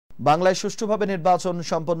বাংলায় সুষ্ঠুভাবে নির্বাচন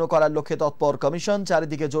সম্পন্ন করার লক্ষ্যে তৎপর কমিশন।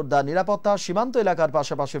 চারিদিকে জোরদার নিরাপত্তা, সীমান্ত এলাকার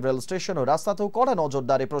পাশাপাশি রেল স্টেশন ও রাস্তাতেও কড়া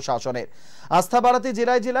নজরদারি প্রশাসনের। আস্থা বাড়াতে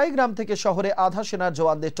জেলায় জেলায়, গ্রাম থেকে শহরে আধা সেনার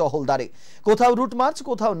জওয়ানদের টহলদারি। কোথাও রুট মার্চ,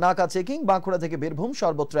 কোথাও নাকা চেকিং। বাঁকুড়া থেকে বীরভূম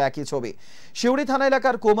সর্বত্র একই ছবি। শিউড়ি থানা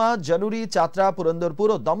এলাকার কোমা, জানুরি, চাতরা, পুরন্দরপুর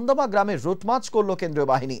ও দমদমা গ্রামে রুট মার্চ করল কেন্দ্রীয়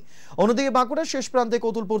বাহিনী। অন্যদিকে বাঁকুড়ার শেষ প্রান্তে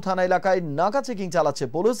কতুলপুর থানা এলাকায় নাকা চেকিং চালাচ্ছে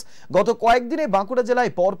পুলিশ। গত কয়েকদিনে বাঁকুড়া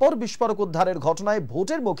জেলায় পরপর বিস্ফোরক উদ্ধারের ঘটনায়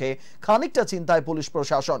ভোটের মুখে খানিকটা চিন্তায় পুলিশ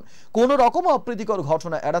প্রশাসন। কোন রকম অপ্রীতিকর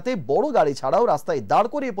ঘটনা এড়াতে বড় গাড়ি ছাড়াও রাস্তায় দাঁড়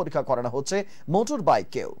করিয়ে পরীক্ষা করানো হচ্ছে মোটর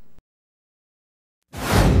বাইককেও।